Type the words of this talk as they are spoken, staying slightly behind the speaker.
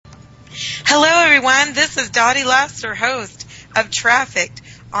Hello, everyone. This is Dottie Lester, host of Trafficked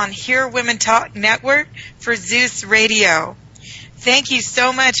on Hear Women Talk Network for Zeus Radio. Thank you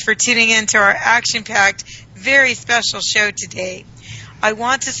so much for tuning in to our action-packed, very special show today. I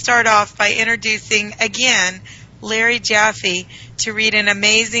want to start off by introducing, again, Larry Jaffe to read an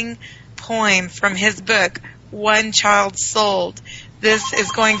amazing poem from his book, One Child Sold. This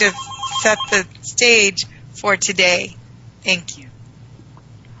is going to set the stage for today. Thank you.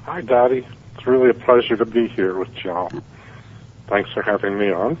 Hi, Dottie. It's really a pleasure to be here with y'all. Thanks for having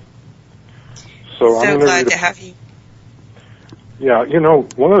me on. So glad to have you. Yeah,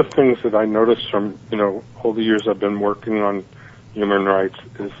 one of the things that I noticed from, all the years I've been working on human rights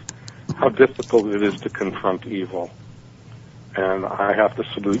is how difficult it is to confront evil. And I have to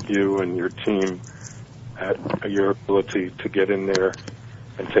salute you and your team at your ability to get in there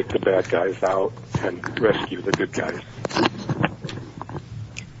and take the bad guys out and rescue the good guys.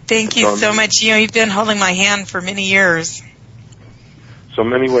 Thank you so much. You've been holding my hand for many years. So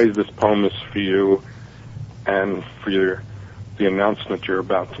many ways this poem is for you and for the announcement you're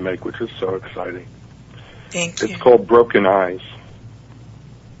about to make, which is so exciting. Thank you. It's called Broken Eyes.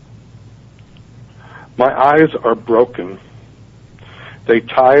 My eyes are broken. They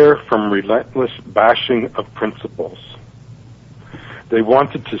tire from relentless bashing of principles. They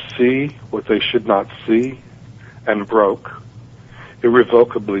wanted to see what they should not see and broke,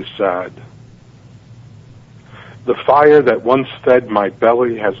 irrevocably sad. The fire that once fed my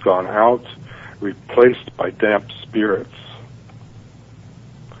belly has gone out, replaced by damp spirits.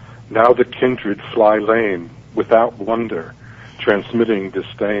 Now the kindred fly lame, without wonder, transmitting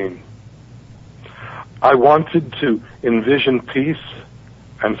disdain. I wanted to envision peace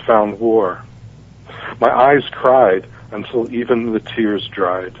and found war. My eyes cried until even the tears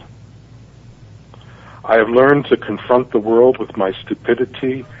dried. I have learned to confront the world with my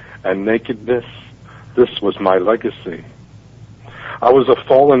stupidity and nakedness. This was my legacy. I was a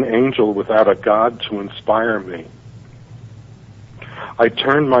fallen angel without a God to inspire me. I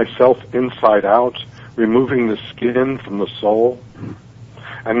turned myself inside out, removing the skin from the soul,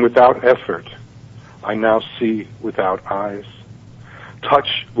 and without effort, I now see without eyes,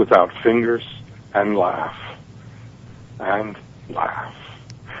 touch without fingers, and laugh. And laugh.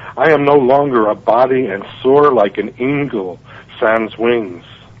 I am no longer a body and soar like an eagle sans wings.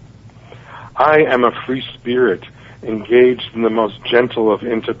 I am a free spirit engaged in the most gentle of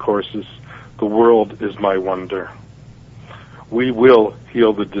intercourses. The world is my wonder. We will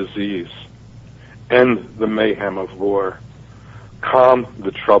heal the disease, end the mayhem of war, calm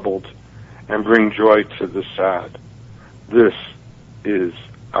the troubled, and bring joy to the sad. This is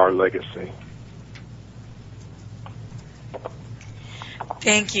our legacy.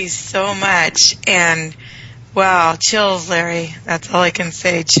 Thank you so much. And wow, chills, Larry. That's all I can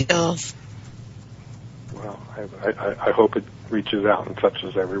say, chills. Well, I hope it reaches out and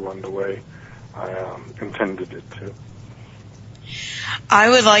touches everyone the way I intended it to. I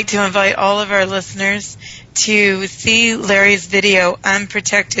would like to invite all of our listeners to see Larry's video,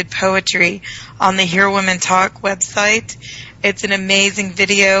 Unprotected Poetry, on the Hear Women Talk website. It's an amazing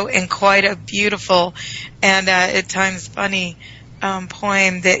video and quite a beautiful and at times funny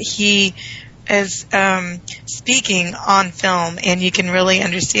poem that he is speaking on film, and you can really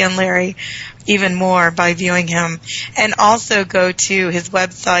understand Larry even more by viewing him. And also go to his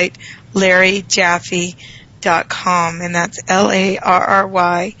website, LarryJaffe.com, and that's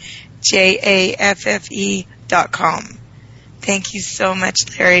LarryJaffe.com. Thank you so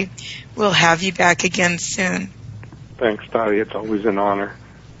much, Larry. We'll have you back again soon. Thanks, Dottie. It's always an honor.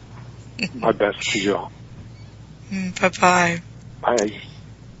 My best to you all. Bye-bye. Bye.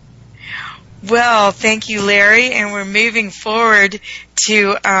 Well, thank you, Larry, and we're moving forward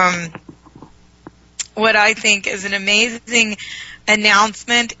to what I think is an amazing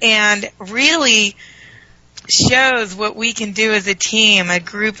announcement and really shows what we can do as a team, a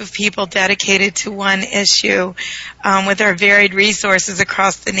group of people dedicated to one issue with our varied resources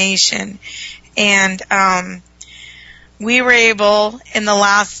across the nation. And we were able, in the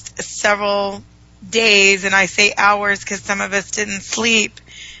last several days, and I say hours because some of us didn't sleep,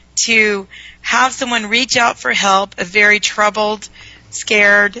 to have someone reach out for help, a very troubled,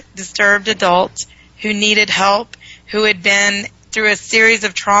 scared, disturbed adult who needed help, who had been through a series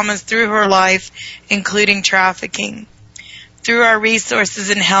of traumas through her life, including trafficking. Through our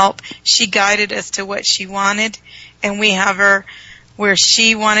resources and help, she guided us to what she wanted, and we have her where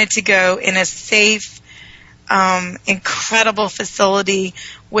she wanted to go, in a safe, incredible facility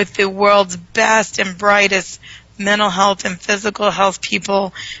with the world's best and brightest mental health and physical health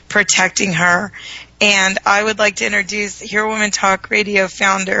people protecting her. And I would like to introduce Hear Women Talk Radio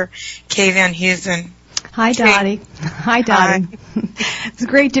founder, Kay Van Heusen. Hi, Dottie. Hi, Dottie. It's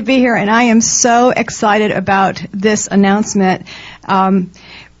great to be here, and I am so excited about this announcement.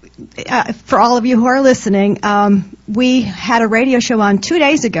 For all of you who are listening, we had a radio show on 2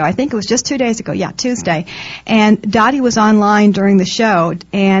 days ago. I think it was just 2 days ago. Yeah, Tuesday. And Dottie was online during the show,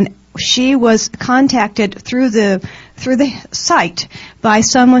 and she was contacted through the site by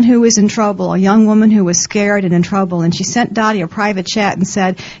someone who was in trouble, a young woman who was scared and in trouble, and she sent Dottie a private chat and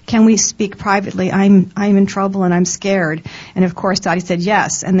said, "Can we speak privately? I'm in trouble and I'm scared." And of course Dottie said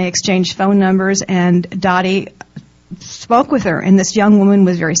yes, and they exchanged phone numbers, and Dottie spoke with her, and this young woman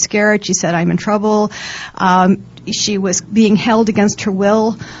was very scared. She said, "I'm in trouble." She was being held against her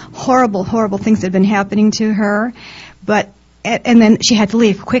will. Horrible, horrible things had been happening to her, and then she had to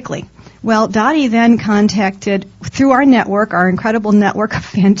leave quickly. Well, Dottie then contacted, through our network, our incredible network of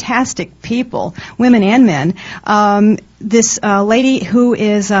fantastic people, women and men, this lady who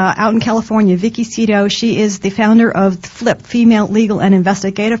is out in California, Vicki Cito. She is the founder of FLIP, Female Legal and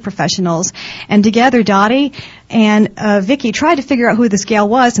Investigative Professionals. And together, Dottie and Vicki tried to figure out who this gal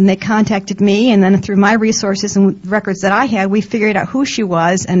was, and they contacted me, and then through my resources and records that I had, we figured out who she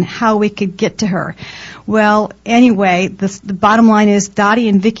was and how we could get to her. Well, anyway, the bottom line is Dottie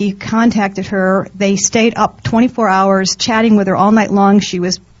and Vicki contacted her. They stayed up 24 hours chatting with her all night long. She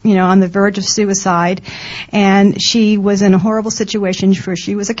was, on the verge of suicide, and she was in a horrible situation where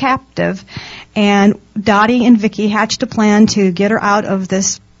she was a captive. And Dottie and Vicki hatched a plan to get her out of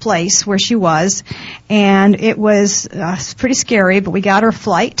this place where she was, and it was pretty scary, but we got her a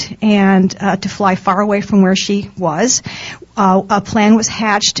flight and to fly far away from where she was. A plan was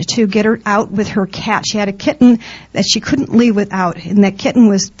hatched to get her out with her cat. She had a kitten that she couldn't leave without, and that kitten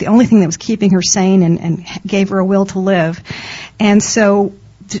was the only thing that was keeping her sane and gave her a will to live. And so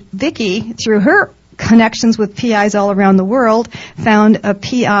Vicki, through her connections with PIs all around the world, found a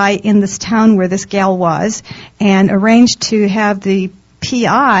PI in this town where this gal was and arranged to have the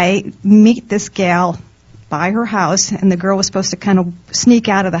PI meet this gal by her house, and the girl was supposed to kind of sneak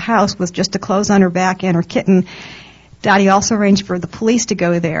out of the house with just the clothes on her back and her kitten. Dottie also arranged for the police to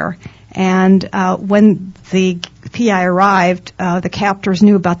go there, and when the PI arrived, the captors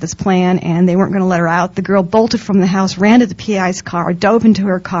knew about this plan, and they weren't going to let her out. The girl bolted from the house, ran to the PI's car, dove into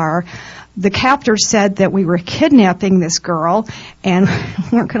her car. The captors said that we were kidnapping this girl and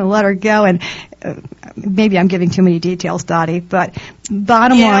weren't going to let her go, and maybe I'm giving too many details, Dottie, but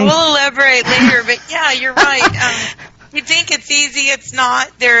bottom line... Yeah, we'll elaborate later, but yeah, you're right. You think it's easy, it's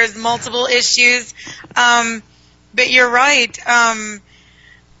not. There's multiple issues, but you're right.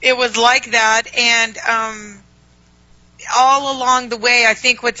 It was like that, and all along the way, I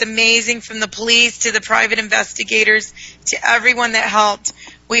think what's amazing, from the police to the private investigators to everyone that helped,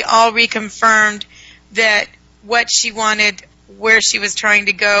 we all reconfirmed that what she wanted, where she was trying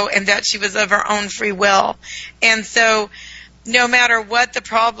to go, and that she was of her own free will. And so no matter what the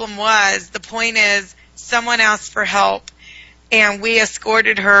problem was, the point is someone asked for help, and we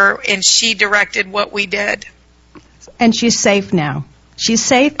escorted her, and she directed what we did. And she's safe now. She's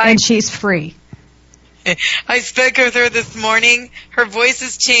safe and she's free. I spoke with her this morning. Her voice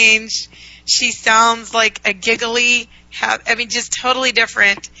has changed. She sounds like a giggly, just totally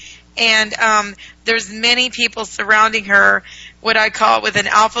different. And there's many people surrounding her, what I call with an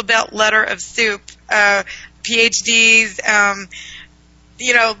alphabet letter of soup, PhDs.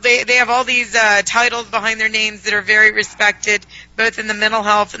 They have all these titles behind their names that are very respected, both in the mental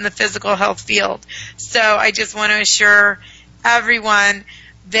health and the physical health field. So I just want to assure everyone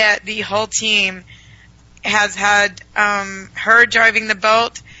that the whole team has had her driving the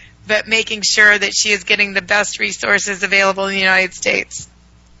boat, but making sure that she is getting the best resources available in the United States.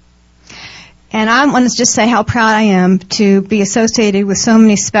 And I want to just say how proud I am to be associated with so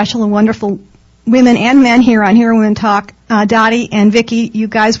many special and wonderful women and men here on Hear Women Talk. Dottie and Vicki, you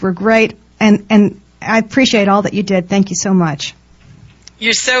guys were great, and I appreciate all that you did. Thank you so much.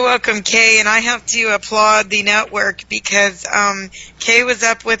 You're so welcome, Kay, and I have to applaud the network because Kay was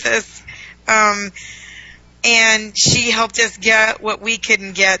up with us, and she helped us get what we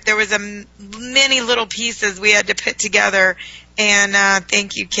couldn't get. There was many little pieces we had to put together, and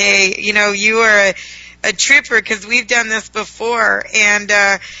thank you, Kay. You are a trooper because we've done this before, and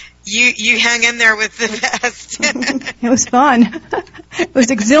you hang in there with the best. It was fun. It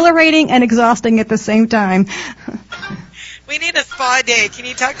was exhilarating and exhausting at the same time. We need a spa day. Can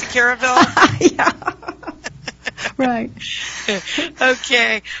you talk to Caravel? Yeah. Right.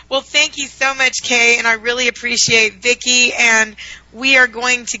 Okay. Well, thank you so much, Kay, and I really appreciate Vicki, and we are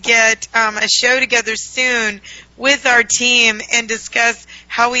going to get a show together soon with our team and discuss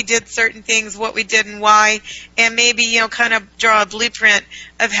how we did certain things, what we did and why, and maybe, kind of draw a blueprint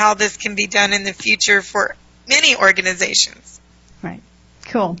of how this can be done in the future for many organizations. Right.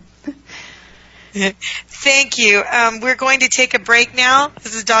 Cool. Thank you. We're going to take a break now.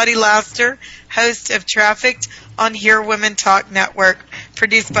 This is Dottie Laster, host of Trafficked on Hear Women Talk Network,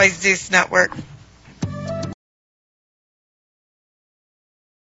 produced by Zeus Network.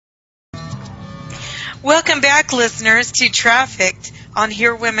 Welcome back, listeners, to Trafficked on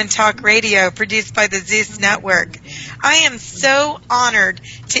Hear Women Talk Radio, produced by the Zeus Network. I am so honored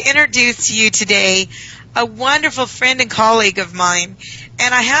to introduce to you today a wonderful friend and colleague of mine.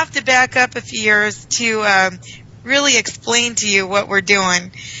 And I have to back up a few years to really explain to you what we're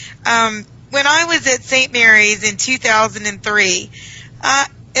doing. When I was at St. Mary's in 2003,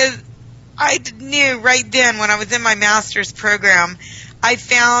 I knew right then when I was in my master's program, I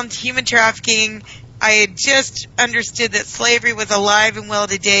found human trafficking. I had just understood that slavery was alive and well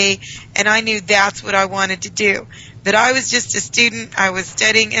today, and I knew that's what I wanted to do. That I was just a student, I was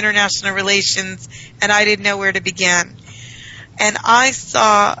studying international relations, and I didn't know where to begin. And I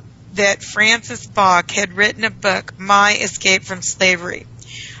saw that Frances Bach had written a book, My Escape from Slavery.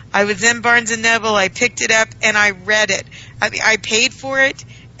 I was in Barnes & Noble, I picked it up, and I read it. I paid for it,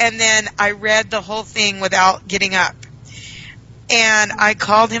 and then I read the whole thing without getting up. And I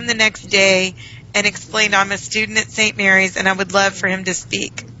called him the next day and explained I'm a student at St. Mary's, and I would love for him to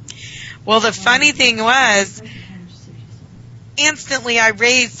speak. Well, the funny thing was, instantly I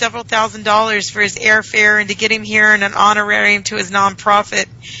raised several $1,000s for his airfare and to get him here and an honorarium to his nonprofit.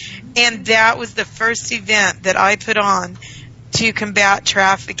 And that was the first event that I put on to combat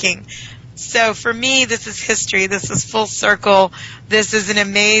trafficking. So for me, this is history. This is full circle. This is an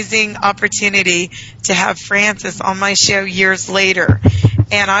amazing opportunity to have Francis on my show years later.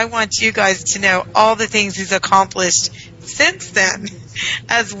 And I want you guys to know all the things he's accomplished since then,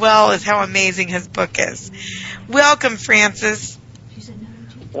 as well as how amazing his book is. Welcome, Francis.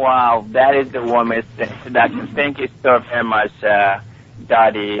 Wow, that is the warmest introduction. Thank you so very much,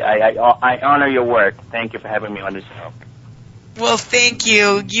 Dottie. I honor your work. Thank you for having me on the show. Well, thank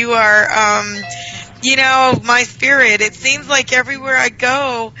you. You are, my spirit. It seems like everywhere I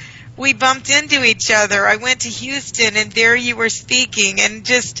go, we bumped into each other. I went to Houston, and there you were speaking, and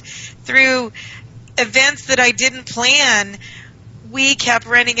just through events that I didn't plan, we kept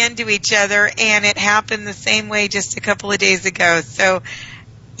running into each other, and it happened the same way just a couple of days ago. So,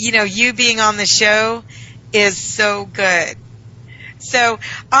 you being on the show is so good. So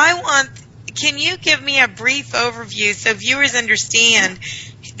can you give me a brief overview so viewers understand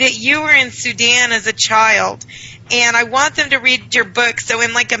that you were in Sudan as a child? And I want them to read your book. So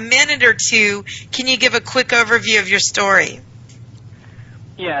in like a minute or two, can you give a quick overview of your story?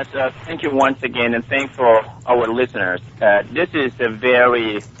 Yes, thank you once again, and thanks for our listeners. This is a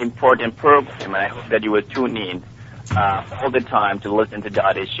very important program, and I hope that you will tune in all the time to listen to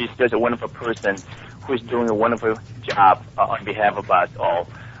Dottie. She's just a wonderful person who is doing a wonderful job on behalf of us all.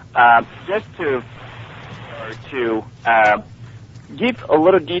 Just to give a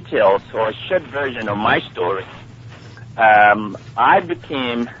little details or a short version of my story, I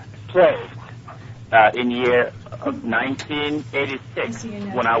became slave in the year of 1986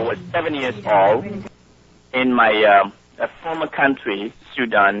 when I was 7 years old in my former country,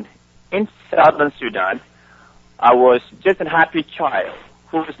 Sudan, in southern Sudan. I was just a happy child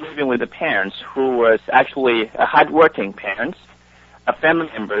who was living with the parents who was actually a hard-working parents, family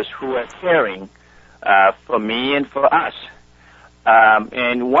members who were caring for me and for us.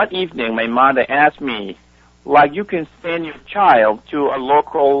 And one evening, my mother asked me, you can send your child to a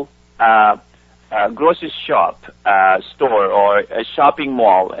local grocery shop, store, or a shopping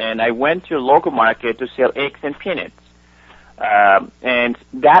mall. And I went to a local market to sell eggs and peanuts. And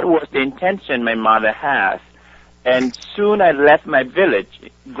that was the intention my mother had. And soon I left my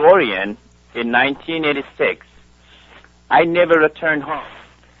village, Gorian, in 1986. I never returned home.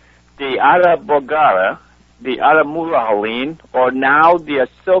 The Arab Bogara, the Arab Murahalin, or now the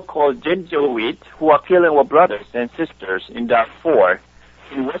so-called Janjaweed, who are killing our brothers and sisters in Darfur,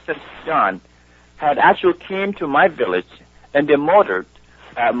 in Western Sudan, had actually came to my village, and they murdered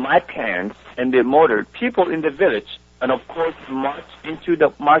my parents, and they murdered people in the village, and of course marched into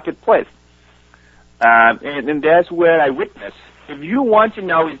the marketplace. And that's where I witnessed. If you want to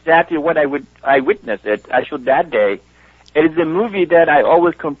know exactly what I witnessed actually that day, it is a movie that I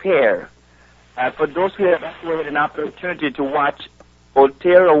always compare. For those who have actually had an opportunity to watch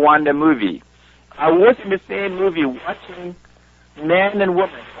Otero Wanda movie, I was in the same movie watching men and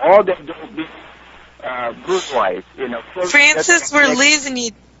women, all that don't be brutalized. Francis, we're losing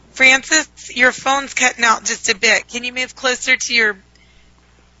you. Francis, your phone's cutting out just a bit. Can you move closer to your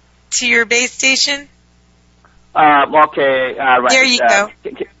to your base station? Okay, right. There you go.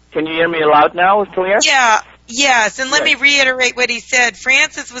 Can you hear me loud now? Clear? Yeah. Yes, and let me Good. reiterate what he said.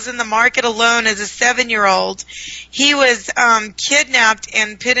 Francis was in the market alone as a 7-year-old. He was kidnapped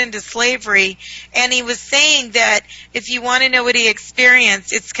and put into slavery, and he was saying that if you want to know what he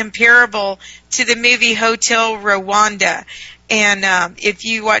experienced, it's comparable to the movie Hotel Rwanda. And if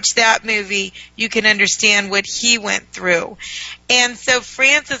you watch that movie, you can understand what he went through. And so,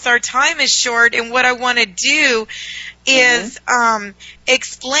 Francis, our time is short, and what I want to do is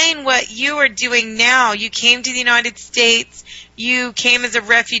explain what you are doing now. You came to the United States. You came as a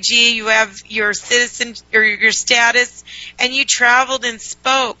refugee. You have your citizen or your status, and you traveled and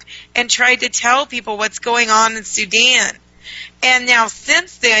spoke and tried to tell people what's going on in Sudan. And now,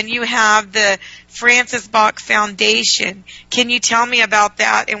 since then, you have the Francis Bach Foundation. Can you tell me about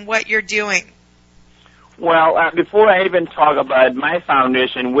that and what you're doing? Well, before I even talk about my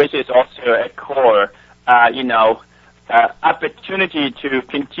foundation, which is also a core, opportunity to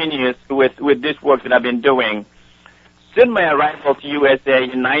continue with this work that I've been doing. Since my arrival to USA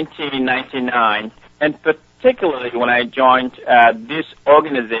in 1999, and particularly when I joined these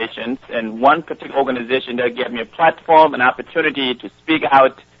organizations, and one particular organization that gave me a platform, an opportunity to speak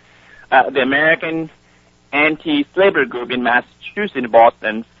out, the American Anti-Slavery Group in Massachusetts, in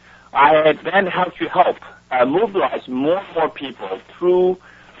Boston, I had then helped to help mobilize more and more people through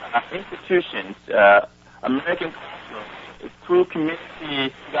institutions, American classrooms, through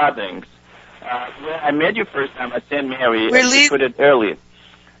community gatherings. Where I met you first time at St. Mary, as you put it earlier.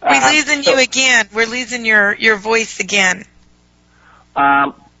 We're losing you again. We're losing your voice again.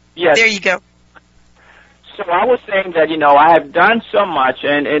 Yes. There you go. So I was saying that, I have done so much,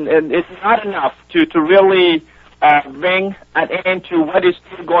 and it's not enough to really bring an end to what is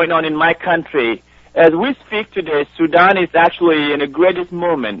still going on in my country. As we speak today, Sudan is actually in the greatest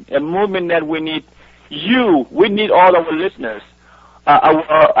movement, a movement that we need we need all our listeners,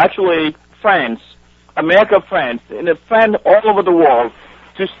 our actually friends, American friends, and friends all over the world,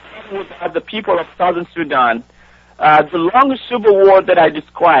 to stand with the people of Southern Sudan. The longest civil war that I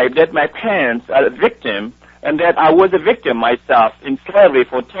described, that my parents are a victim, and that I was a victim myself in slavery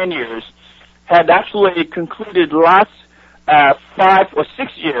for 10 years, had actually concluded last 5 or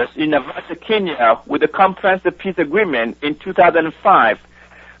 6 years in Naivasha, Kenya, with a comprehensive peace agreement in 2005.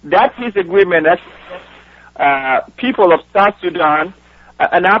 That peace agreement actually gave people of South Sudan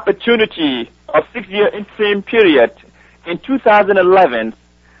an opportunity of 6-year interim period. In 2011,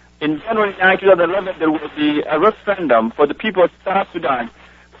 in January 9, 2011, there will be a referendum for the people of South Sudan.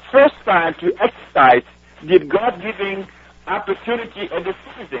 First time to exercise the God-giving opportunity of the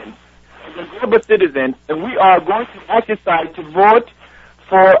citizens, the global citizens, and we are going to exercise to vote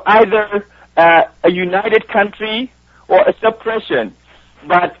for either a united country or a suppression.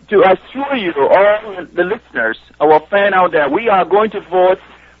 But to assure you, all the listeners, our fans out there, we are going to vote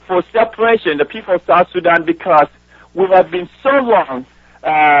for separation, the people of South Sudan, because we have been so long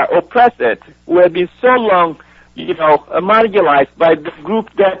oppressed. We have been so long, marginalized by the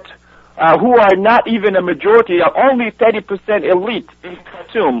group that who are not even a majority, are only 30% elite in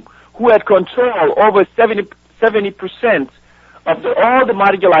Khartoum, who had control over 70% of all the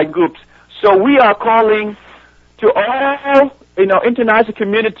marginalized groups. So we are calling to all, international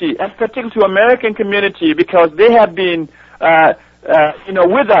community, and particularly to American community, because they have been,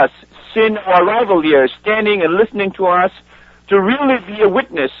 with us since our arrival here, standing and listening to us, to really be a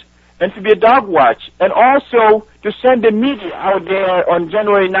witness and to be a dog watch, and also to send the media out there on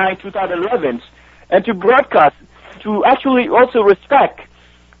January 9, 2011, and to broadcast, to actually also respect,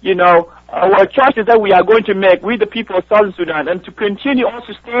 our choices that we are going to make with the people of Southern Sudan, and to continue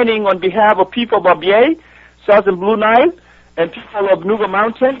also standing on behalf of people of Abyei, Southern Blue Nile, and people of Nuba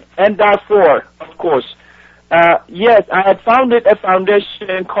Mountain, and Darfur, of course. Yes, I had founded a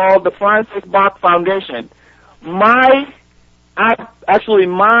foundation called the Francis Bach Foundation. My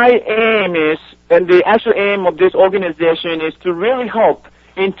aim is, and the actual aim of this organization is to really help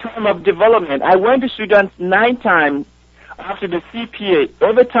in terms of development. I went to Sudan 9 times after the CPA.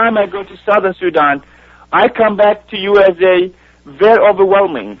 Every time I go to Southern Sudan, I come back to USA very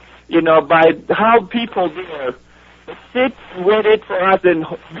overwhelming, by how people there sit and waited for us, and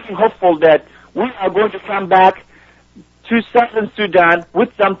being hopeful that we are going to come back to Southern Sudan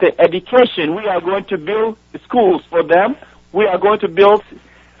with something, education. We are going to build schools for them. We are going to build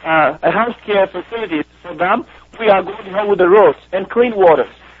healthcare facilities for them. We are going to help with the roads and clean water.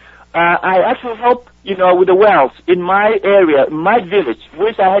 I actually help, with the wells in my area, in my village,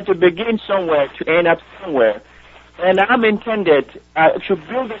 which I had to begin somewhere to end up somewhere. And I'm intended to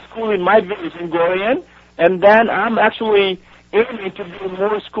build a school in my village in Gorian, and then I'm actually aiming to build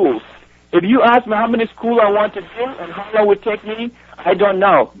more schools. If you ask me how many schools I want to build and how long it would take me, I don't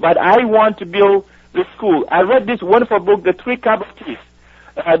know. But I want to build the school. I read this wonderful book, The Three Cups of Tea.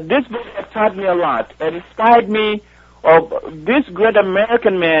 This book has taught me a lot. It inspired me of this great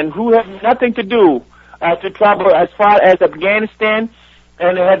American man who had nothing to do to travel as far as Afghanistan,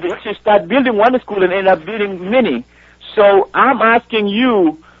 and had to actually start building one school and end up building many. So I'm asking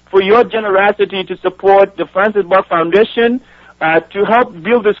you for your generosity to support the Francis Buck Foundation to help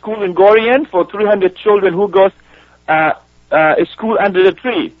build a school in Gorian for 300 children who goes a school under the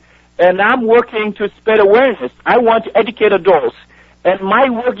tree. And I'm working to spread awareness. I want to educate adults. And my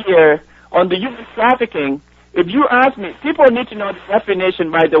work here on the human trafficking, if you ask me, people need to know the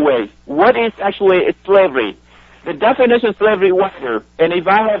definition, by the way. What is actually slavery? The definition of slavery is wider. And if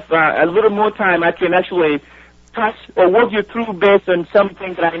I have a little more time, I can actually touch or walk you through based on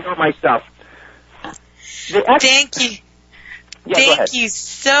something that I know myself. Thank you. Yeah, Thank you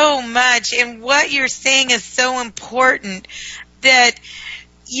so much. And what you're saying is so important, that,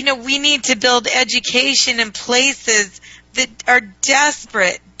 you know, we need to build education in places that are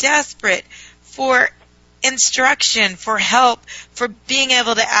desperate for instruction, for help, for being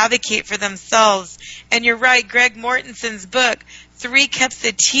able to advocate for themselves. And you're right, Greg Mortenson's book, 3 Cups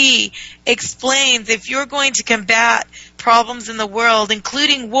of Tea, explains if you're going to combat problems in the world,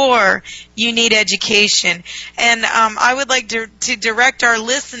 including war, you need education. And I would like to direct our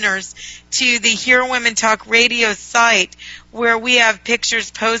listeners to the Hear Women Talk radio site, where we have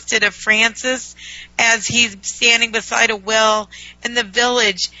pictures posted of Francis as he's standing beside a well in the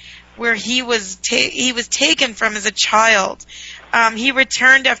village where he was taken from as a child. He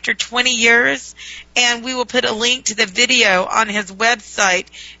returned after 20 years, and we will put a link to the video on his website,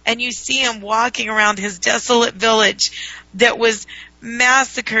 and you see him walking around his desolate village that was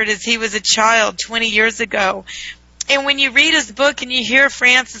massacred as he was a child 20 years ago. And when you read his book and you hear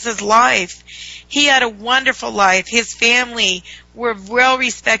Francis's life, he had a wonderful life. His family were well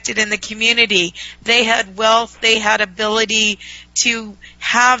respected in the community. They had wealth. They had ability to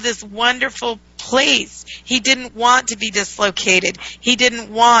have this wonderful place. He didn't want to be dislocated. He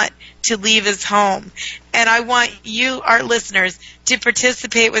didn't want to leave his home. And I want you, our listeners, to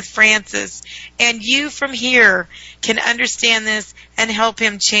participate with Francis. And you from here can understand this and help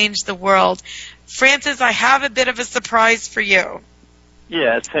him change the world. Francis, I have a bit of a surprise for you.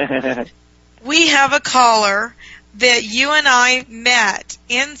 Yes. We have a caller that you and I met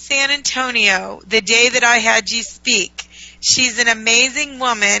in San Antonio the day that I had you speak. She's an amazing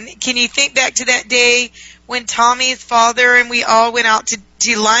woman. Can you think back to that day when Tommy's father and we all went out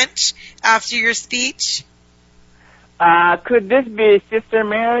to lunch after your speech? Could this be Sister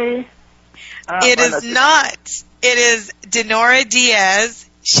Mary? It is not. It is Denora Diaz.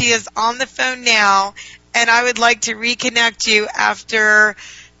 She is on the phone now, and I would like to reconnect you after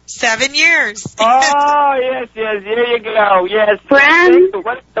 7 years. Oh, yes, there you go. Yes. Fran?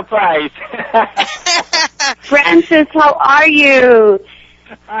 What's the prize? Francis, how are you?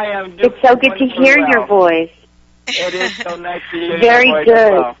 I am doing It's so good to hear your voice. It is so nice to hear Very your voice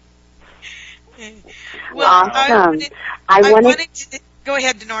good. as well. Well, Awesome. I wanted to go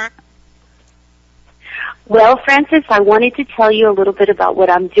ahead, Denora. Well, Francis, I wanted to tell you a little bit about what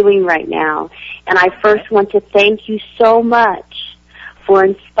I'm doing right now. And I first want to thank you so much for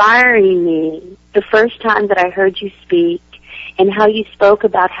inspiring me the first time that I heard you speak, and how you spoke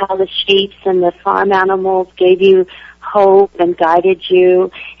about how the sheep and the farm animals gave you hope and guided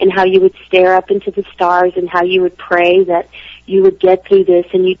you, and how you would stare up into the stars, and how you would pray that you would get through this,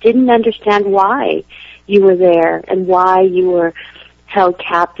 and you didn't understand why you were there and why you were held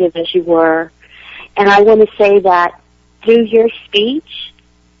captive as you were. And I want to say that through your speech,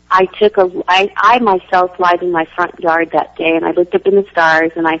 I myself lied in my front yard that day, and I looked up in the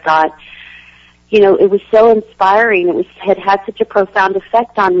stars, and I thought, you know, it was so inspiring. It had such a profound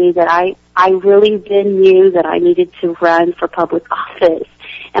effect on me that I really then knew that I needed to run for public office.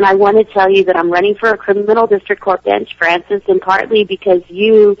 And I want to tell you that I'm running for a criminal district court bench, Francis, and partly because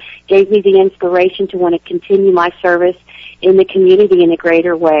you gave me the inspiration to want to continue my service in the community in a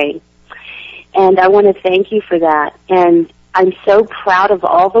greater way. And I want to thank you for that. And I'm so proud of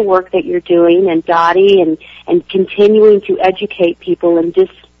all the work that you're doing, and Dottie, and continuing to educate people and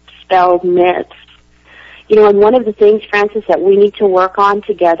dispel myths. You know, and one of the things, Francis, that we need to work on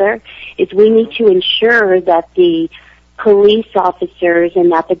together is we need to ensure that the police officers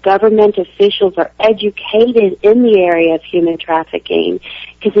and that the government officials are educated in the area of human trafficking,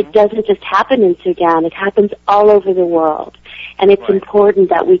 because it doesn't just happen in Sudan, it happens all over the world. And it's important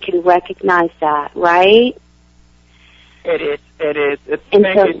that we can recognize that, right? It is. And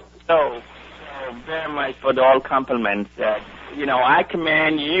Thank you so very much for the all compliments. I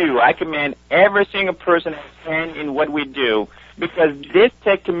commend you. I commend every single person who's hand in what we do, because this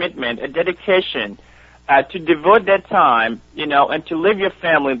takes commitment, a dedication, to devote that time, and to leave your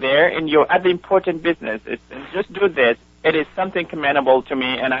family there in your other important business. And just do this. It is something commendable to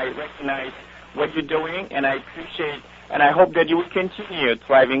me, and I recognize what you're doing, and I appreciate, and I hope that you will continue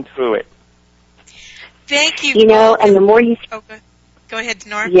thriving through it. Thank you. And the more you... Oh, go ahead,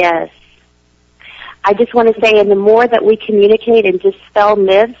 Denora. Yes. I just want to say, and the more that we communicate and dispel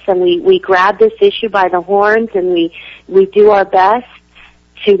myths, and we grab this issue by the horns, and we do our best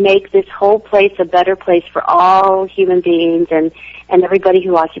to make this whole place a better place for all human beings and everybody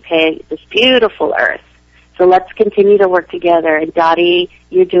who occupies this beautiful earth. So let's continue to work together. And Dottie,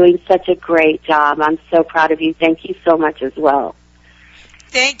 you're doing such a great job. I'm so proud of you. Thank you so much as well.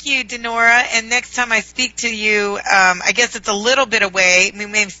 Thank you, Denora. And next time I speak to you, I guess it's a little bit away. We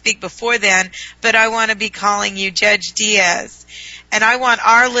may speak before then, but I want to be calling you Judge Diaz. And I want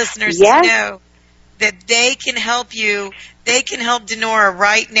our listeners to know that they can help you. They can help Denora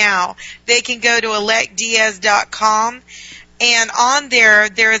right now. They can go to electdiaz.com. And on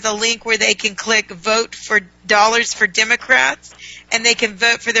there is a link where they can click Vote for Dollars for Democrats, and they can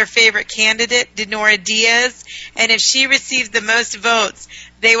vote for their favorite candidate, Denora Diaz. And if she receives the most votes,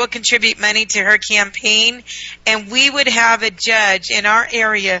 they will contribute money to her campaign. And we would have a judge in our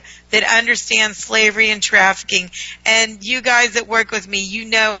area that understands slavery and trafficking. And you guys that work with me, you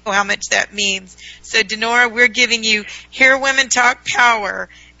know how much that means. So, Denora, we're giving you Hear Women Talk Power,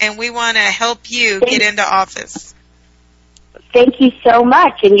 and we want to help you get into office. Thank you so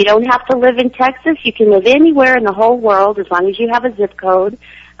much. And you don't have to live in Texas. You can live anywhere in the whole world as long as you have a zip code,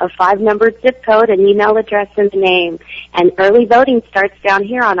 a 5-numbered zip code, an email address, and a name. And early voting starts down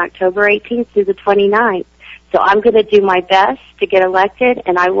here on October 18th through the 29th. So I'm going to do my best to get elected,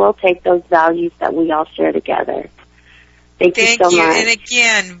 and I will take those values that we all share together. Thank you so much. And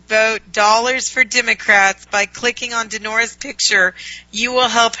again, vote Dollars for Democrats by clicking on Denora's picture. You will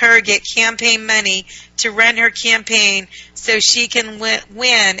help her get campaign money to run her campaign so she can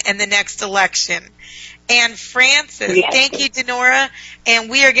win in the next election. And Francis, thank you, Denora.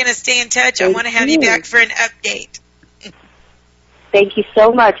 And we are going to stay in touch. I want to have you back for an update. Thank you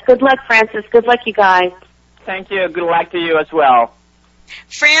so much. Good luck, Francis. Good luck, you guys. Thank you. Good luck to you as well.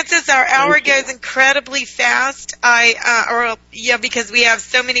 Francis, our hour goes incredibly fast. Because we have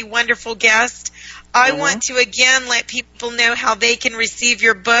so many wonderful guests. I want to again let people know how they can receive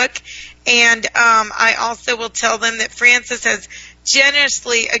your book, and I also will tell them that Francis has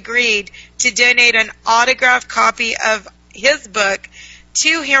generously agreed to donate an autographed copy of his book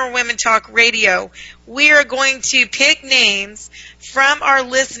to Hear Women Talk Radio. We are going to pick names from our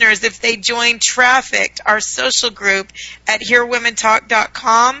listeners if they join Trafficked, our social group at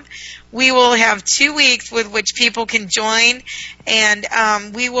hearwomentalk.com. We will have 2 weeks with which people can join, and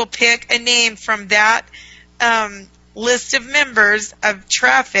we will pick a name from that list of members of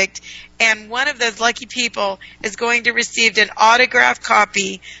Trafficked, and one of those lucky people is going to receive an autographed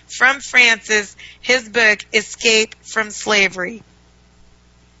copy from Francis, his book, Escape from Slavery.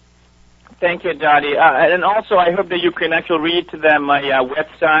 Thank you, Dottie. And also, I hope that you can actually read to them my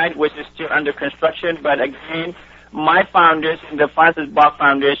website, which is still under construction. But again, my foundation, the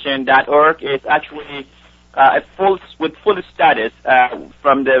FrancisBachFoundation.org, is actually with full status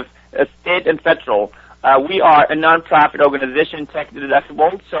from the state and federal. We are a nonprofit organization, tax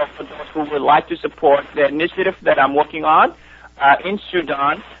deductible. So for those who would like to support the initiative that I'm working on in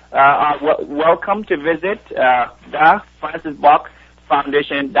Sudan, are welcome to visit the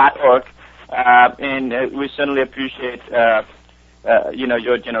FrancisBachFoundation.org. And we certainly appreciate,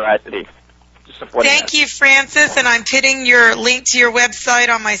 your generosity to support us. Thank you, Francis, and I'm putting your link to your website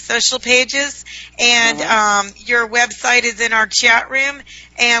on my social pages, and your website is in our chat room,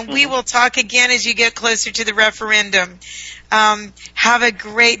 and we will talk again as you get closer to the referendum. Have a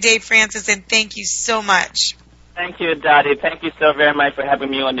great day, Francis, and thank you so much. Thank you, Dottie. Thank you so very much for having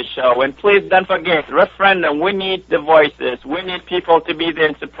me on the show. And please don't forget, referendum, we need the voices. We need people to be there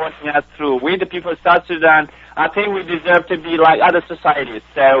and supporting us through. We, the people of South Sudan, I think we deserve to be like other societies.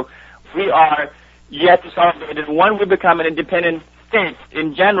 So we are yet to celebrate. And when we become an independent state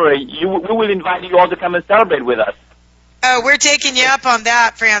in January, we will invite you all to come and celebrate with us. Oh, we're taking you up on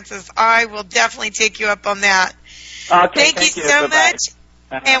that, Francis. I will definitely take you up on that. Okay, thank you so much.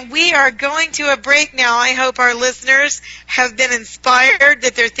 And we are going to a break now. I hope our listeners have been inspired,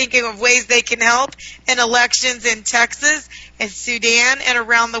 that they're thinking of ways they can help in elections in Texas and Sudan and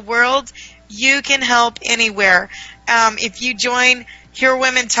around the world. You can help anywhere. If you join Hear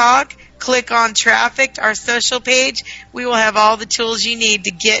Women Talk, click on Trafficked, our social page. We will have all the tools you need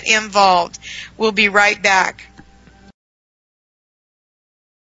to get involved. We'll be right back.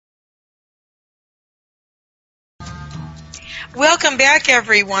 Welcome back,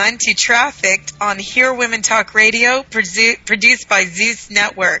 everyone, to Trafficked on Hear Women Talk Radio, produced by Zeus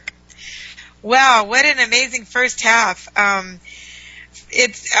Network. Wow, what an amazing first half. I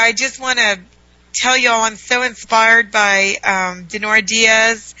just want to tell you all I'm so inspired by Denora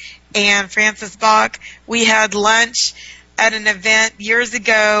Diaz and Francis Bach. We had lunch at an event years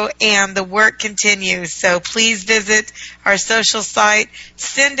ago, and the work continues. So please visit our social site.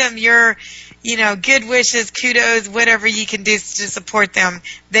 Send them your good wishes, kudos, whatever you can do to support them.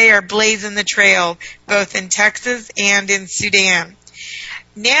 They are blazing the trail, both in Texas and in Sudan.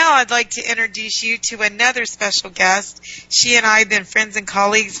 Now I'd like to introduce you to another special guest. She and I have been friends and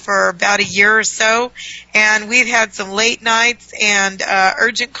colleagues for about a year or so, and we've had some late nights and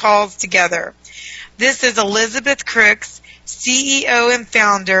urgent calls together. This is Elizabeth Crooks, CEO and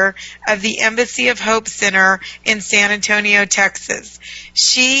founder of the Embassy of Hope Center in San Antonio, Texas.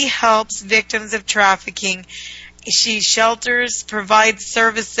 She helps victims of trafficking. She shelters, provides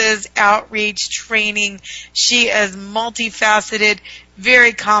services, outreach, training. She is multifaceted,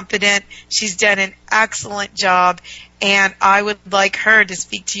 very competent. She's done an excellent job, and I would like her to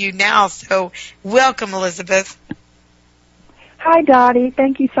speak to you now. So welcome, Elizabeth. Hi, Dottie.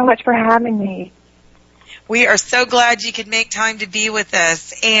 Thank you so much for having me. We are so glad you could make time to be with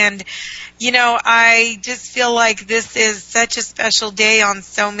us. And, I just feel like this is such a special day on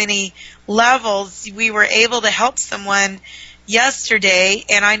so many levels. We were able to help someone yesterday,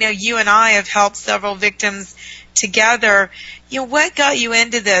 and I know you and I have helped several victims together. What got you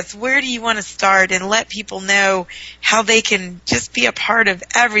into this? Where do you want to start, and let people know how they can just be a part of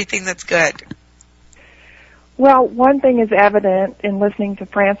everything that's good? Well, one thing is evident in listening to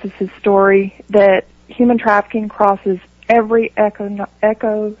Francis's story, that human trafficking crosses every economic,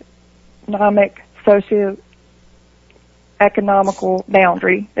 socio-economical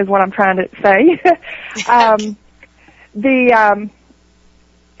boundary, is what I'm trying to say. The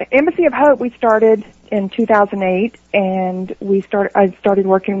Embassy of Hope, we started in 2008, and I started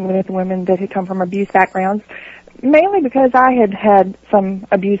working with women that had come from abuse backgrounds, mainly because I had had some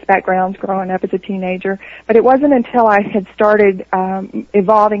abuse backgrounds growing up as a teenager. But it wasn't until I had started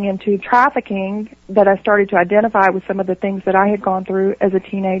evolving into trafficking that I started to identify with some of the things that I had gone through as a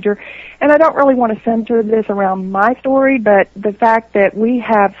teenager. And I don't really want to center this around my story, but the fact that we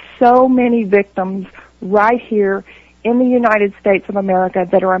have so many victims right here in the United States of America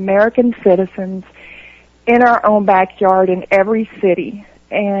that are American citizens in our own backyard in every city.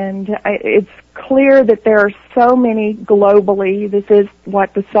 And it's clear that there are so many globally. This is,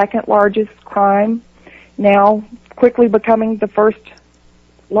 the second largest crime, now quickly becoming the first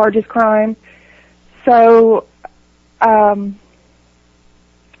largest crime. So when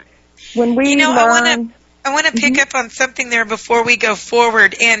we learn... I want to pick up on something there before we go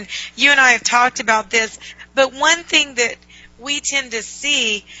forward. And you and I have talked about this, but one thing that we tend to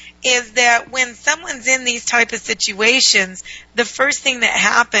see is that when someone's in these type of situations, the first thing that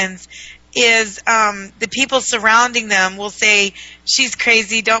happens is the people surrounding them will say, she's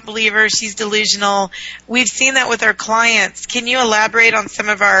crazy, don't believe her, she's delusional. We've seen that with our clients. Can you elaborate on some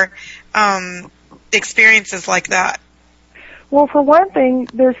of our experiences like that? Well, for one thing,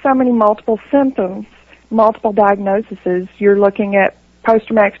 there's so many multiple symptoms, multiple diagnoses. You're looking at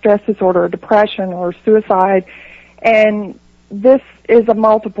post-traumatic stress disorder, depression, or suicide, and this is a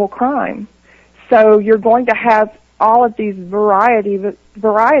multiple crime. So you're going to have all of these varieties of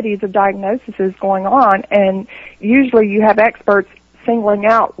diagnoses going on, and usually you have experts singling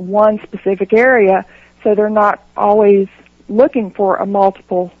out one specific area, so they're not always looking for a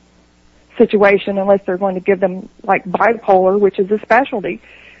multiple situation unless they're going to give them like bipolar, which is a specialty.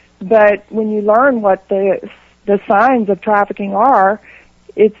 But when you learn what the signs of trafficking are,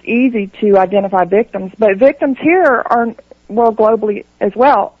 it's easy to identify victims. But victims here are, well, globally as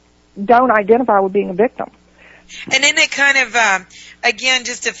well, don't identify with being a victim. And then it kind of, again,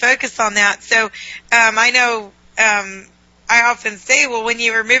 just to focus on that, so I know I often say, well, when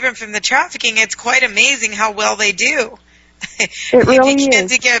you remove them from the trafficking, it's quite amazing how well they do. It really is. You begin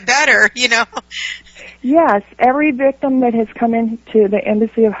to get better, Yes, every victim that has come into the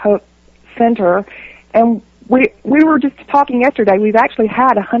Embassy of Hope Center, and we were just talking yesterday, we've actually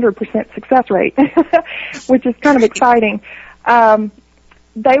had a 100% success rate, which is kind of exciting.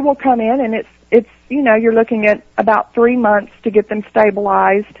 They will come in, and it's you're looking at about 3 months to get them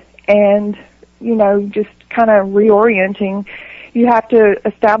stabilized and, just kind of reorienting. You have to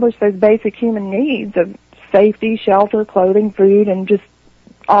establish those basic human needs of safety, shelter, clothing, food, and just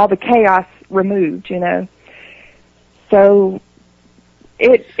all the chaos removed, So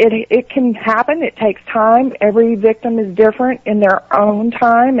it can happen. It takes time. Every victim is different in their own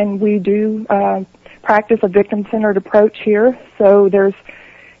time, and we do practice a victim-centered approach here, so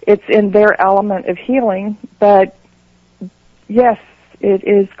it's in their element of healing. But yes, it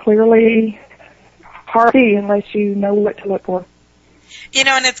is clearly hard to see unless you know what to look for. You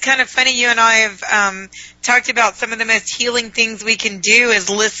know, and it's kind of funny, you and I have talked about some of the most healing things we can do is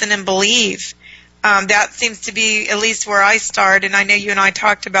listen and believe. That seems to be at least where I start, and I know you and I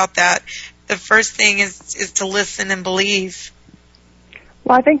talked about that. The first thing is to listen and believe.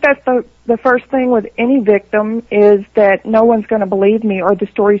 Well, I think that's the first thing with any victim is that no one's going to believe me or the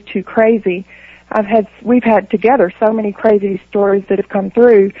story's too crazy. We've had together so many crazy stories that have come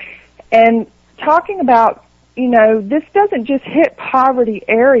through. And talking about, you know, this doesn't just hit poverty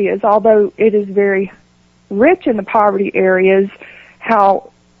areas, although it is very rich in the poverty areas,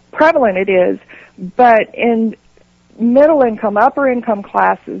 how prevalent it is. But in middle income, upper income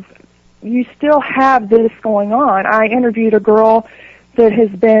classes, you still have this going on. I interviewed a girl that has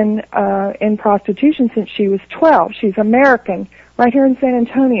been in prostitution since she was 12. She's American, right here in San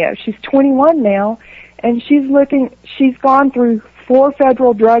Antonio. She's 21 now, and she's gone through 4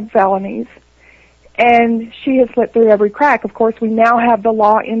 federal drug felonies, and she has slipped through every crack. Of course, we now have the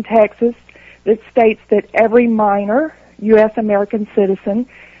law in Texas that states that every minor U.S. American citizen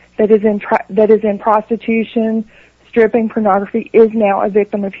that is in prostitution, stripping, pornography is now a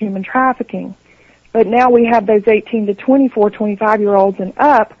victim of human trafficking. But now we have those 18 to 24, 25-year-olds and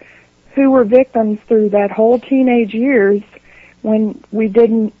up who were victims through that whole teenage years when we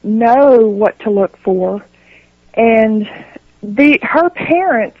didn't know what to look for. And her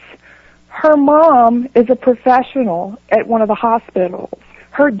parents, her mom is a professional at one of the hospitals.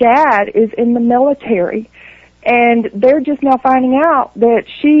 Her dad is in the military. And they're just now finding out that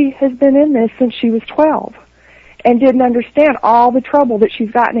she has been in this since she was 12 and didn't understand all the trouble that she's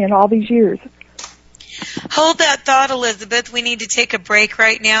gotten in all these years. Hold that thought, Elizabeth. We need to take a break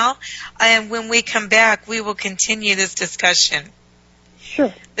right now. And when we come back, we will continue this discussion.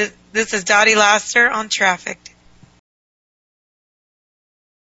 Sure. This is Dottie Laster on Trafficked.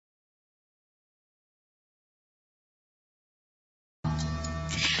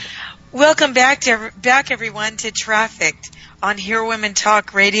 Welcome back, everyone, to Trafficked on Hear Women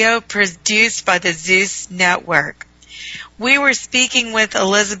Talk Radio, produced by the Zeus Network. We were speaking with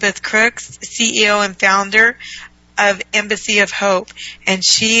Elizabeth Crooks, CEO and founder of Embassy of Hope, and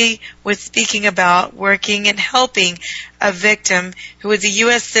she was speaking about working and helping a victim who was a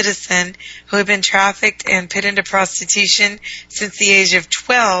U.S. citizen who had been trafficked and put into prostitution since the age of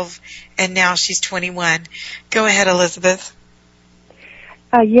 12, and now she's 21. Go ahead, Elizabeth.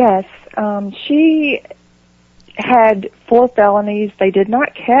 Yes. She had 4 felonies. They did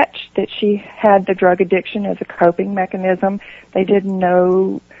not catch that she had the drug addiction as a coping mechanism. They didn't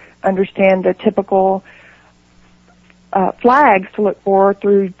understand the typical flags to look for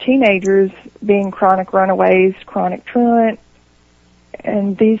through teenagers being chronic runaways, chronic truant,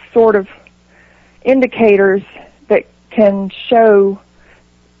 and these sort of indicators that can show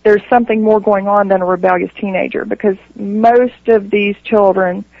there's something more going on than a rebellious teenager, because most of these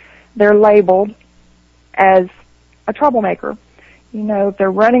children, they're labeled as a troublemaker. You know, if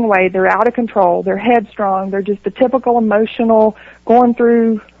they're running away, they're out of control, they're headstrong, they're just the typical emotional, going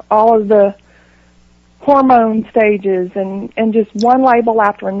through all of the hormone stages and just one label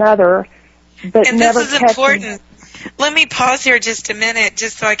after another, but and never this is important. Let me pause here just a minute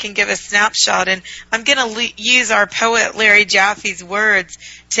just so I can give a snapshot, and I'm going to use our poet Larry Jaffe's words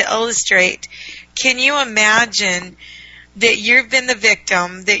to illustrate. Can you imagine that you've been the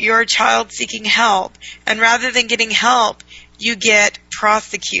victim, that you're a child seeking help, and rather than getting help, you get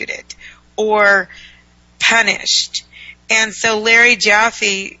prosecuted or punished? And so Larry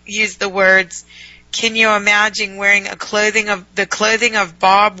Jaffe used the words, can you imagine wearing the clothing of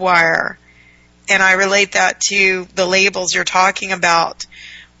barbed wire? And I relate that to the labels you're talking about,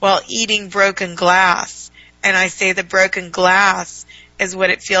 while eating broken glass. And I say the broken glass is what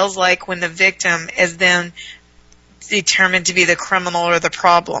it feels like when the victim is then determined to be the criminal or the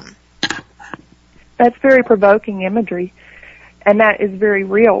problem. That's very provoking imagery, and that is very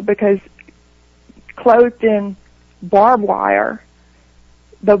real, because clothed in barbed wire,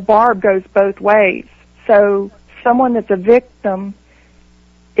 the barb goes both ways. So someone that's a victim,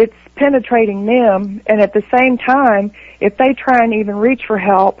 it's penetrating them, and at the same time, if they try and even reach for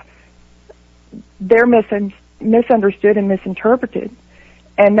help, they're misunderstood and misinterpreted.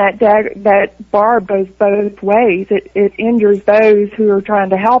 And that barb goes both ways. It injures those who are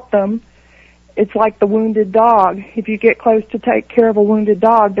trying to help them. It's like the wounded dog. If you get close to take care of a wounded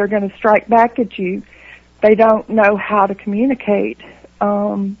dog, they're going to strike back at you. They don't know how to communicate.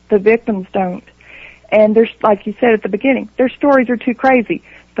 The victims don't. And there's, like you said at the beginning, their stories are too crazy.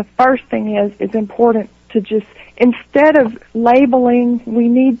 the first thing is important to just, instead of labeling,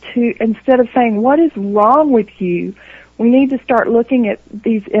 instead of saying, what is wrong with you, we need to start looking at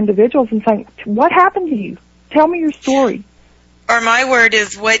these individuals and saying, what happened to you? Tell me your story. Or my word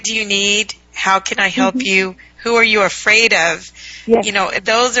is, what do you need? How can I help you? Who are you afraid of? Yes. You know,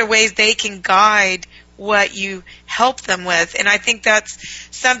 those are ways they can guide what you help them with. And I think that's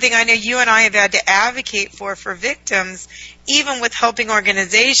something I know you and I have had to advocate for victims, even with helping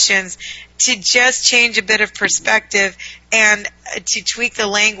organizations, to just change a bit of perspective and to tweak the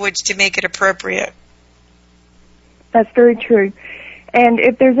language to make it appropriate. That's very true. And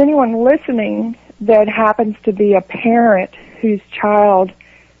if there's anyone listening that happens to be a parent whose child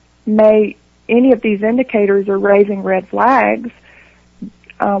any of these indicators are raising red flags,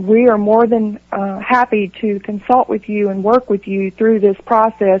 we are more than happy to consult with you and work with you through this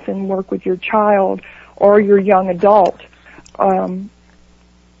process and work with your child or your young adult.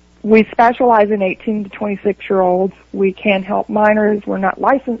 We specialize in 18 to 26-year-olds. We can help minors. We're not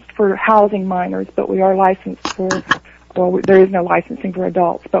licensed for housing minors, but we are licensed for, there is no licensing for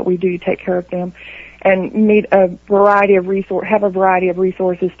adults, but we do take care of them and have a variety of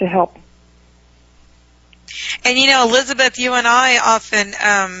resources to help. And, you know, Elizabeth, you and I often,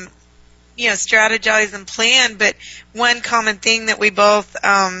 strategize and plan, but one common thing that we both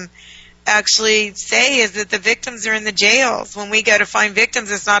actually say is that the victims are in the jails. When we go to find victims,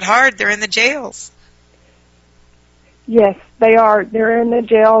 it's not hard. They're in the jails. Yes, they are. They're in the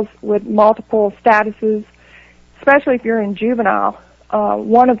jails with multiple statuses, especially if you're in juvenile. I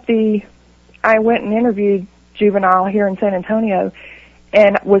went and interviewed juvenile here in San Antonio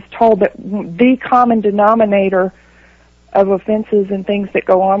and was told that the common denominator of offenses and things that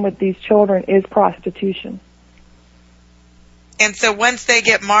go on with these children is prostitution. And so once they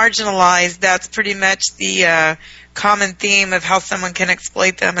get marginalized, that's pretty much the common theme of how someone can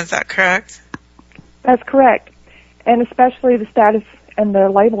exploit them. Is that correct? That's correct. And especially the status and the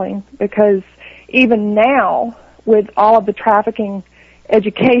labeling, because even now, with all of the trafficking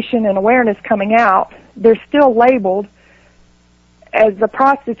education and awareness coming out, they're still labeled as a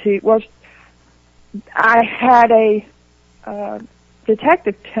prostitute. Well, I had a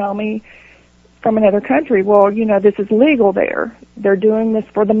detective tell me from another country, well, you know, this is legal there. They're doing this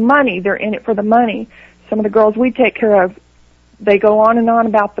for the money. They're in it for the money. Some of the girls we take care of, they go on and on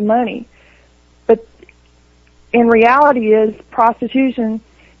about the money. But in reality is prostitution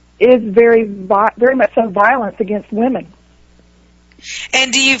is very much so violence against women.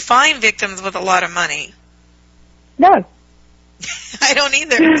 And do you find victims with a lot of money? No. I don't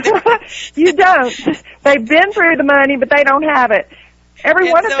either. You don't. They've been through the money, but they don't have it.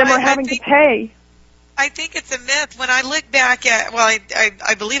 Every one of them are having to pay. I think it's a myth. When I look back at,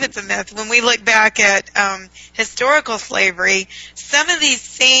 I believe it's a myth. When we look back at historical slavery, some of these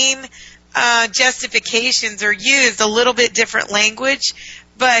same justifications are used, a little bit different language.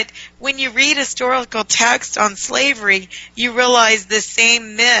 But when you read historical text on slavery, you realize the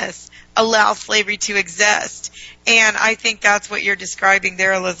same myths allow slavery to exist. And I think that's what you're describing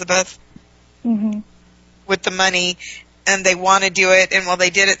there, Elizabeth, with the money. And they want to do it, and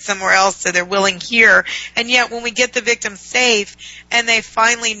they did it somewhere else, so they're willing here. And yet when we get the victim safe and they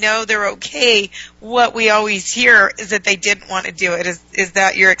finally know they're okay, what we always hear is that they didn't want to do it. Is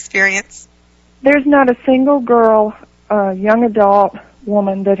that your experience? There's not a single girl, young adult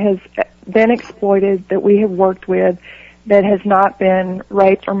woman that has been exploited that we have worked with that has not been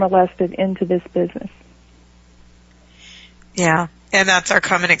raped or molested into this business. Yeah. And that's our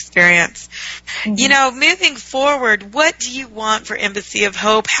common experience. You know, moving forward, what do you want for Embassy of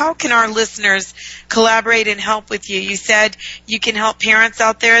Hope? How can our listeners collaborate and help with you? You said you can help parents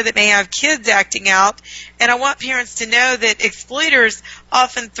out there that may have kids acting out. And I want parents to know that exploiters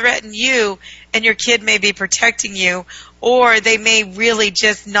often threaten you and your kid may be protecting you, or they may really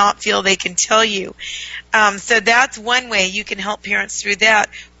just not feel they can tell you. So that's one way you can help parents through that.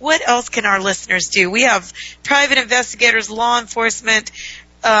 What else can our listeners do? We have private investigators, law enforcement,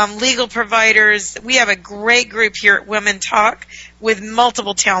 legal providers. We have a great group here at Women Talk with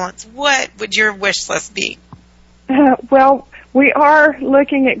multiple talents. What would your wish list be? Well, we are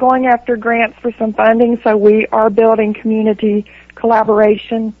looking at going after grants for some funding, so we are building community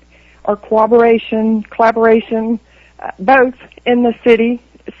collaboration or collaboration, both in the city.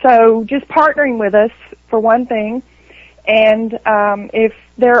 So just partnering with us for one thing, and if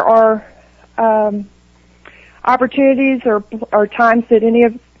there are opportunities or times that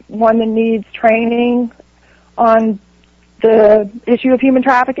anyone that needs training on the issue of human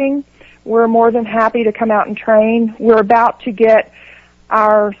trafficking, we're more than happy to come out and train. We're about to get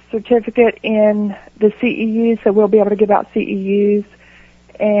our certificate in the CEUs, so we'll be able to give out CEUs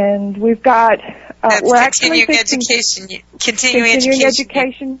and we've got That's we're actually continuing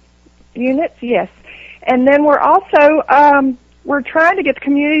education units. Yes, and then we're also we're trying to get the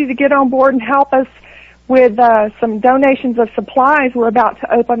community to get on board and help us with some donations of supplies. We're about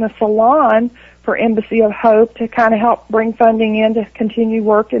to open a salon for Embassy of Hope to kind of help bring funding in to continue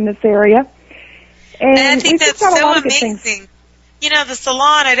work in this area. And I think that's so amazing. You know, the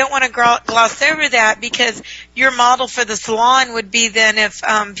salon, I don't want to gloss over that, because your model for the salon would be then if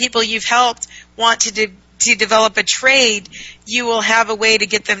people you've helped want to develop a trade, you will have a way to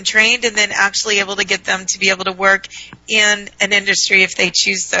get them trained and then actually able to get them to be able to work in an industry if they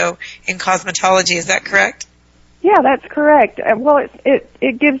choose so in cosmetology. Is that correct? Yeah, that's correct. Well,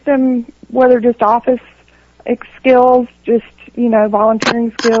 it gives them, whether just office skills, just, you know,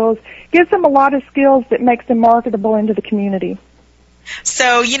 volunteering skills, gives them a lot of skills that makes them marketable into the community.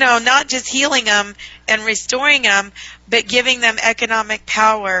 So, you know, not just healing them and restoring them, but giving them economic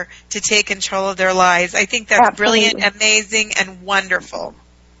power to take control of their lives. I think that's Absolutely. brilliant, amazing, and wonderful.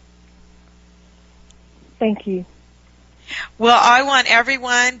 Thank you. Well, I want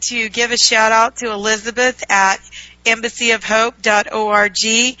everyone to give a shout out to Elizabeth at embassyofhope.org,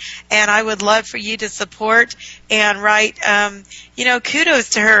 and I would love for you to support and write, you know,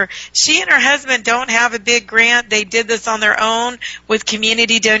 kudos to her. She and her husband don't have a big grant. They did this on their own with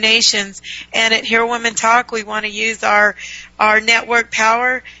community donations, and at Hear Women Talk, we want to use our network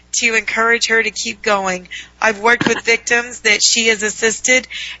power to encourage her to keep going. I've worked with victims that she has assisted,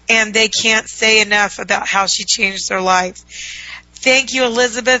 and they can't say enough about how she changed their life. Thank you,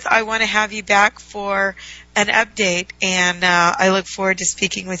 Elizabeth. I want to have you back for an update, and I look forward to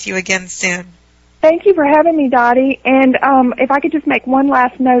speaking with you again soon. Thank you for having me, Dottie. And if I could just make one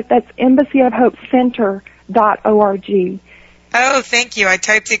last note, that's embassyofhopecenter.org. Oh, thank you. I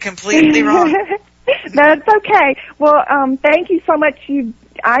typed it completely wrong. That's okay. Well, thank you so much.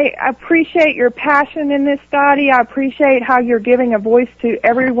 I appreciate your passion in this, Dottie. I appreciate how you're giving a voice to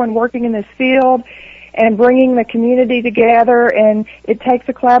everyone working in this field and bringing the community together, and it takes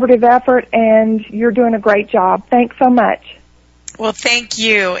a collaborative effort, and you're doing a great job. Thanks so much. Well, thank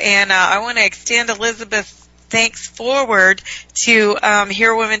you, and I want to extend Elizabeth's thanks forward to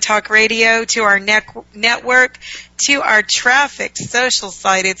Hear Women Talk Radio, to our network, to our Trafficked social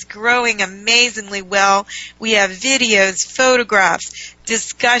site. It's growing amazingly well. We have videos, photographs,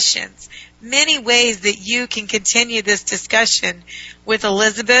 discussions, many ways that you can continue this discussion with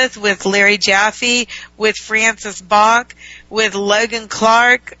Elizabeth, with Larry Jaffe, with Francis Bach, with Logan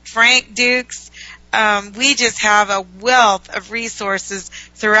Clark, Frank Dukes. We just have a wealth of resources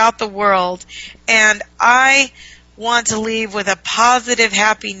throughout the world, and I want to leave with a positive,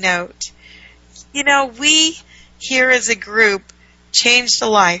 happy note. You know, we here as a group changed a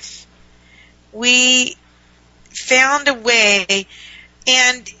life. We found a way,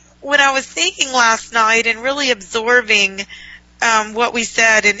 and when I was thinking last night and really absorbing what we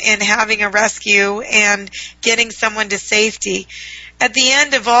said and having a rescue and getting someone to safety, at the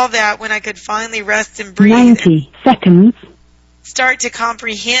end of all that, when I could finally rest and breathe, 90 seconds, start to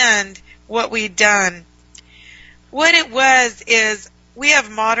comprehend what we'd done, what it was is we have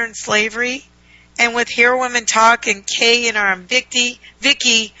modern slavery, and with Hear Women Talk and Kay and our Vicky,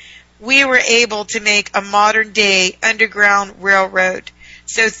 we were able to make a modern-day underground railroad.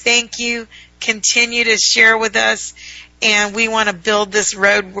 So thank you. Continue to share with us, and we want to build this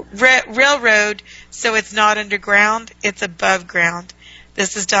railroad so it's not underground, it's above ground.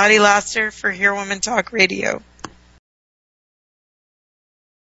 This is Dottie Laster for Hear Women Talk Radio.